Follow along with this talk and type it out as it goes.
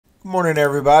Good morning,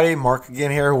 everybody. Mark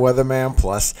again here, WeatherMan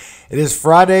Plus. It is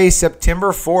Friday, September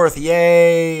 4th.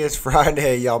 Yay, it's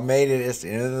Friday. Y'all made it. It's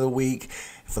the end of the week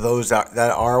for those that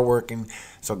are working.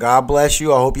 So God bless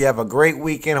you. I hope you have a great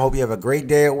weekend. I hope you have a great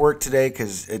day at work today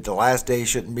because the last day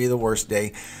shouldn't be the worst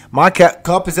day. My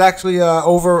cup is actually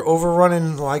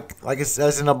overrunning like it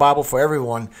says in the Bible for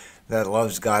everyone that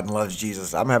loves God and loves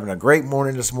Jesus. I'm having a great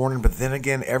morning this morning, but then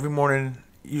again, every morning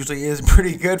usually is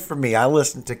pretty good for me. I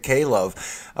listen to K-Love.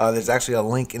 There's actually a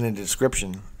link in the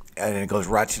description, and it goes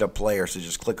right to the player. So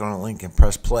just click on the link and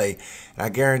press play. And I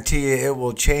guarantee you it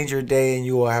will change your day, and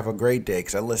you will have a great day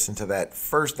because I listen to that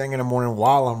first thing in the morning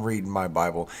while I'm reading my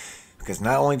Bible. Because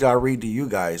not only do I read to you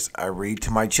guys, I read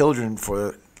to my children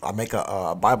I make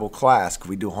a Bible class because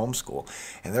we do homeschool.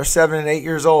 And they're 7 and 8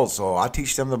 years old, so I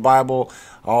teach them the Bible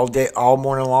all day, all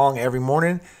morning long, every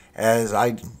morning, as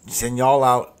I send y'all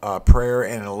out prayer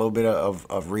and a little bit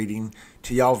of reading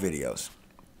to y'all videos.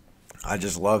 I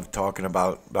just love talking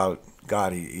about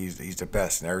God. He's the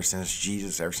best. And ever since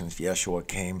Yeshua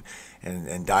came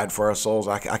and died for our souls,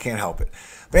 I can't help it.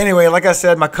 But anyway, like I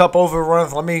said, my cup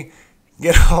overrunneth. Let me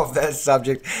get off that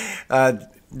subject.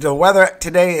 The weather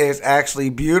today is actually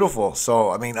beautiful. So,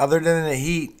 I mean, other than the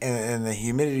heat and the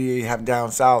humidity you have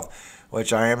down south,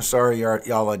 which I am sorry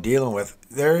y'all are dealing with,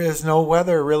 there is no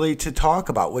weather really to talk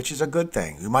about, which is a good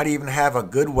thing. We might even have a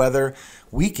good weather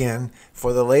weekend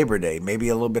for the Labor Day. Maybe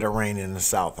a little bit of rain in the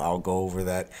south. I'll go over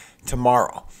that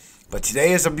tomorrow. But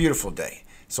today is a beautiful day.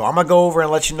 So I'm going to go over and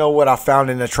let you know what I found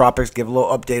in the tropics, give a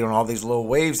little update on all these little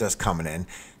waves that's coming in.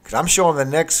 Because I'm showing the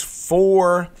next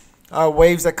 4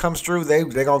 waves that comes through, they're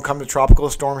going to come to tropical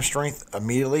storm strength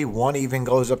immediately. One even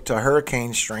goes up to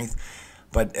hurricane strength.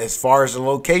 But as far as the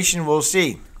location, we'll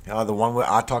see. The one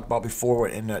I talked about before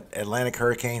in the Atlantic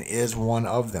hurricane is one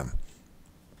of them.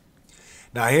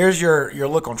 Now, here's your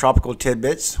look on tropical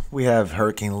tidbits. We have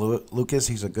Hurricane Lucas.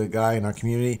 He's a good guy in our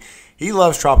community. He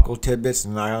loves tropical tidbits,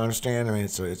 and I understand. I mean,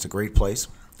 it's a great place.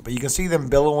 But you can see them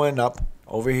billowing up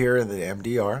over here in the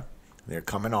MDR. They're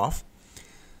coming off.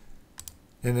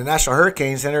 And the National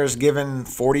Hurricane Center is given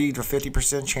 40 to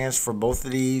 50% chance for both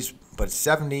of these, but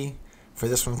 70 for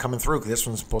this one coming through, because this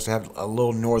one's supposed to have a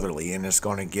little northerly, and it's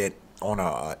going to get on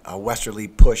a westerly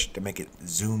push to make it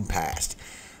zoom past.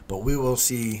 But we will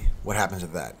see what happens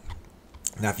with that.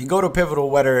 Now, if you go to Pivotal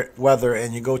Weather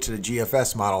and you go to the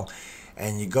GFS model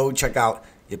and you go check out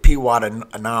your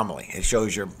PWAT anomaly, it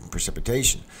shows your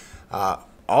precipitation.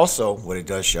 Also, what it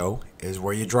does show is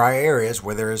where your dry areas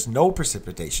where there is no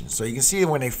precipitation. So you can see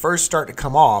when they first start to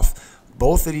come off,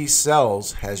 both of these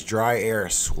cells has dry air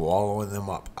swallowing them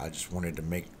up. I just wanted to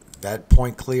make that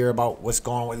point clear about what's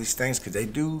going on with these things because they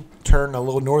do turn a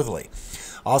little northerly.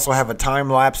 I also have a time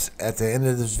lapse at the end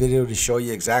of this video to show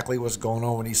you exactly what's going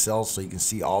on with these cells so you can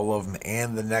see all of them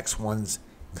and the next ones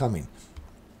coming.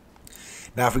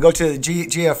 Now, if we go to the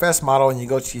GFS model and you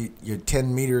go to your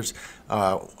 10 meters,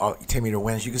 10 meter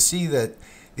winds, you can see that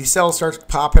these cells start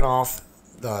popping off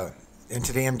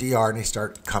into the MDR and they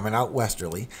start coming out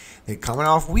westerly. They're coming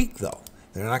off weak though.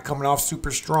 They're not coming off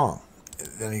super strong.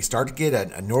 Then they start to get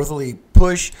a northerly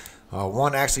push.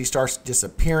 One actually starts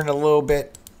disappearing a little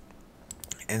bit,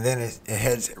 and then it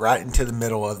heads right into the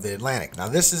middle of the Atlantic. Now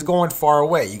this is going far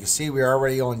away. You can see we're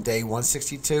already on day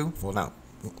 162. Well, no,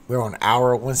 we're on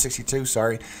hour 162.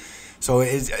 Sorry. So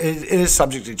it is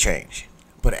subject to change.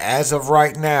 But as of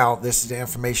right now, this is the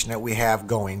information that we have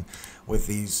going with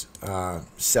these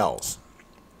cells.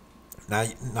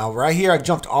 Now right here, I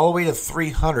jumped all the way to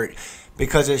 300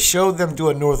 because it showed them do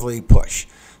a northerly push.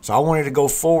 So I wanted to go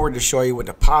forward to show you what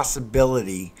the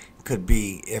possibility could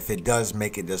be if it does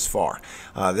make it this far.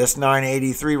 This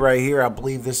 983 right here, I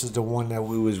believe this is the one that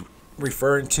we was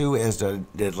referring to as the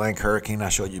Atlantic hurricane I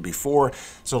showed you before.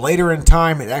 So later in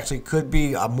time, it actually could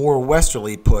be a more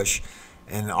westerly push.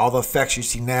 And all the effects you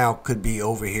see now could be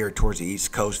over here towards the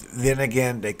East Coast. Then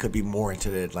again, they could be more into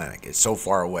the Atlantic. It's so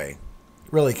far away.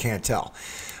 Really can't tell.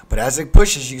 But as it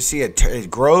pushes, you see it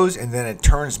grows and then it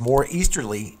turns more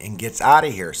easterly and gets out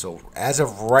of here. So as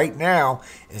of right now,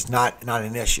 it's not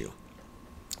an issue.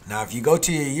 Now, if you go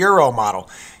to your Euro model,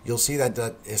 you'll see that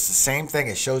it's the same thing.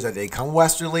 It shows that they come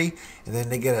westerly and then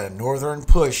they get a northern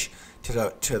push to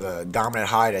the dominant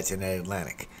high that's in the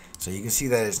Atlantic. So you can see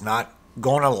that it's not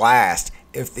going to last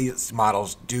if these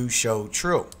models do show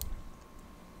true.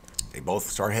 They both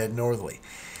start heading northerly.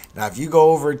 Now, if you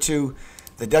go over to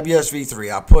the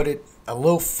WSV3, I'll put it a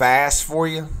little fast for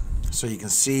you so you can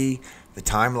see the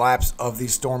time lapse of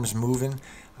these storms moving.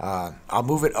 I'll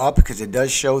move it up because it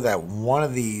does show that one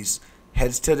of these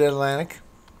heads to the Atlantic.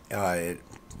 It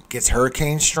gets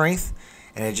hurricane strength,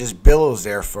 and it just billows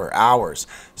there for hours.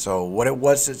 So what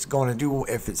it's going to do,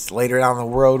 if it's later down the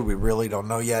road, we really don't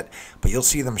know yet. But you'll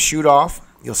see them shoot off.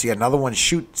 You'll see another one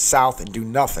shoot south and do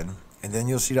nothing. And then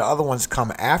you'll see the other ones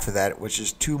come after that, which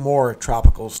is 2 more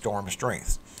tropical storm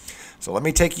strengths. So let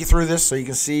me take you through this so you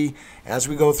can see as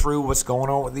we go through what's going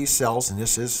on with these cells. And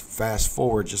this is fast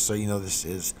forward, just so you know this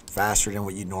is faster than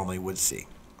what you normally would see.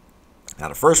 Now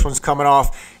the first one's coming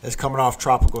off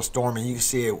tropical storm, and you can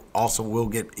see it also will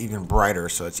get even brighter,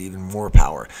 so it's even more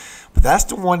power. But that's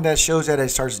the one that shows that it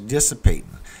starts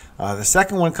dissipating. The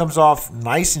second one comes off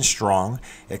nice and strong.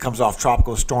 It comes off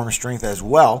tropical storm strength as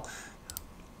well.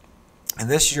 And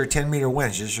this is your 10-meter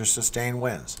winds, just your sustained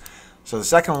winds. So the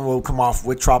second one will come off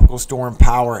with tropical storm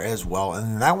power as well.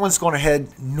 And that one's going to head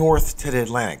north to the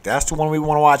Atlantic. That's the one we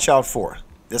want to watch out for.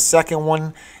 This second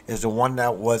one is the one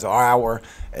that was our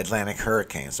Atlantic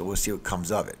hurricane. So we'll see what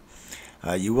comes of it.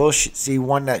 You will see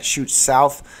one that shoots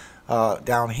south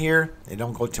down here. They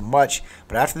don't go too much.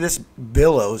 But after this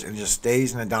billows and just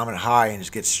stays in the dominant high and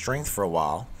just gets strength for a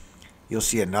while, you'll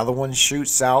see another one shoot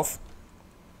south.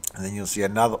 And then you'll see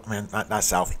another, not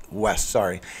southwest,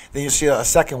 sorry. Then you'll see a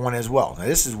second one as well. Now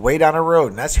this is way down the road,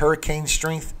 and that's hurricane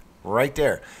strength right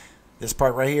there. This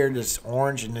part right here, this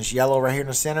orange and this yellow right here in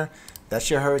the center, that's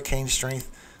your hurricane strength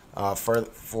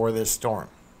for this storm.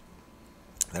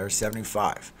 There's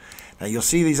 75. Now you'll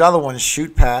see these other ones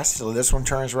shoot past. So this one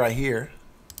turns right here.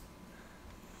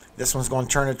 This one's going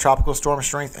to turn to tropical storm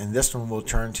strength, and this one will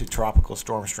turn to tropical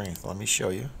storm strength. Let me show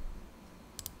you.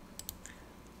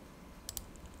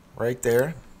 Right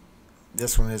there.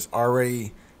 This one is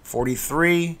already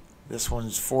 43. This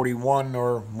one's 41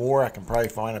 or more. I can probably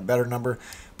find a better number.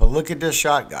 But look at this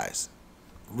shot, guys.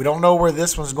 We don't know where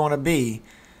this one's going to be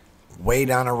way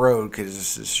down the road, because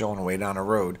this is showing way down the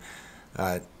road.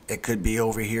 It could be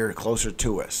over here closer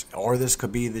to us, or this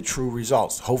could be the true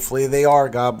results. Hopefully they are.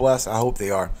 God bless. I hope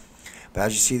they are. But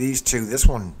as you see these two, this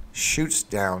one shoots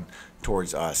down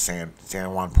towards San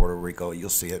Juan, Puerto Rico. You'll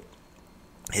see it.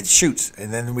 It shoots,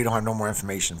 and then we don't have no more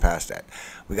information past that.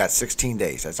 We got 16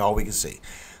 days. That's all we can see.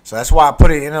 So that's why I put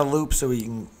it in a loop, so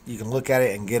you can look at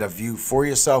it and get a view for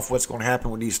yourself what's going to happen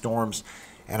with these storms.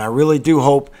 And I really do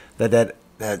hope that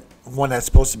one that's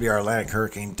supposed to be our Atlantic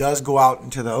hurricane does go out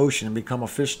into the ocean and become a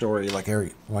fish story, like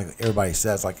everybody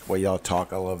says, like the way y'all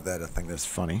talk. I love that. I think that's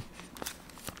funny.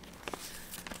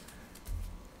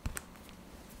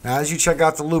 Now, as you check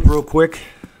out the loop real quick,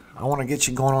 I want to get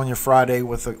you going on your Friday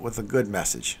with a good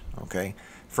message, okay?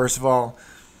 First of all,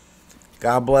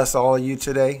 God bless all of you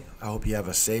today. I hope you have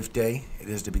a safe day. It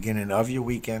is the beginning of your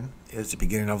weekend. It is the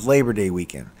beginning of Labor Day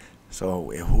weekend. So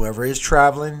whoever is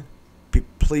traveling,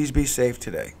 please be safe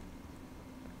today.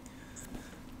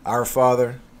 Our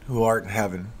Father, who art in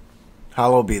heaven,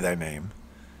 hallowed be thy name.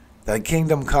 Thy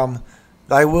kingdom come,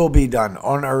 thy will be done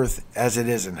on earth as it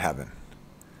is in heaven.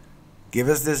 Give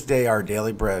us this day our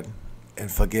daily bread, and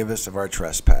forgive us of our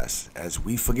trespass, as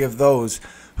we forgive those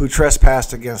who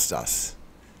trespass against us.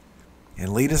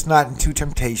 And lead us not into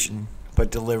temptation, but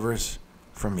deliver us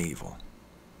from evil.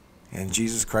 In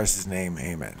Jesus Christ's name,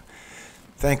 amen.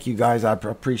 Thank you, guys. I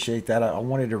appreciate that. I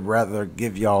wanted to rather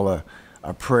give y'all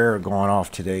a prayer going off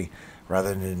today,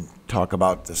 rather than talk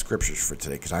about the scriptures for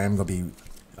today, because I am going to be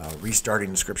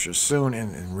restarting the scriptures soon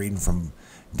and reading from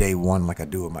day one like I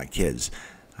do with my kids.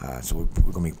 So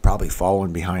we're going to be probably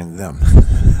following behind them.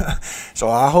 So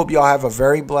I hope y'all have a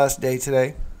very blessed day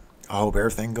today. I hope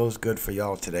everything goes good for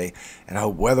y'all today. And I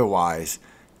hope weather-wise,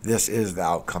 this is the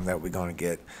outcome that we're going to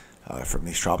get from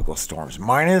these tropical storms.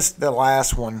 Minus the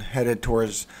last one headed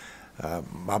towards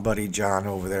my buddy John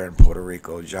over there in Puerto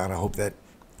Rico. John, I hope that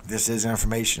this is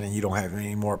information and you don't have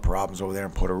any more problems over there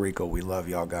in Puerto Rico. We love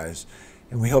y'all guys.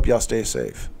 And we hope y'all stay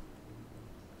safe.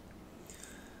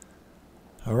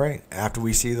 All right, after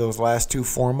we see those last two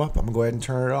form up, I'm going to go ahead and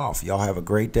turn it off. Y'all have a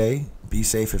great day. Be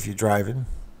safe if you're driving.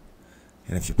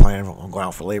 And if you're planning on going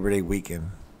out for Labor Day weekend,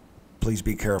 please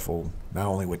be careful, not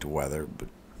only with the weather, but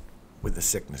with the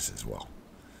sickness as well.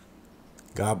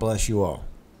 God bless you all.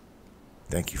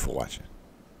 Thank you for watching.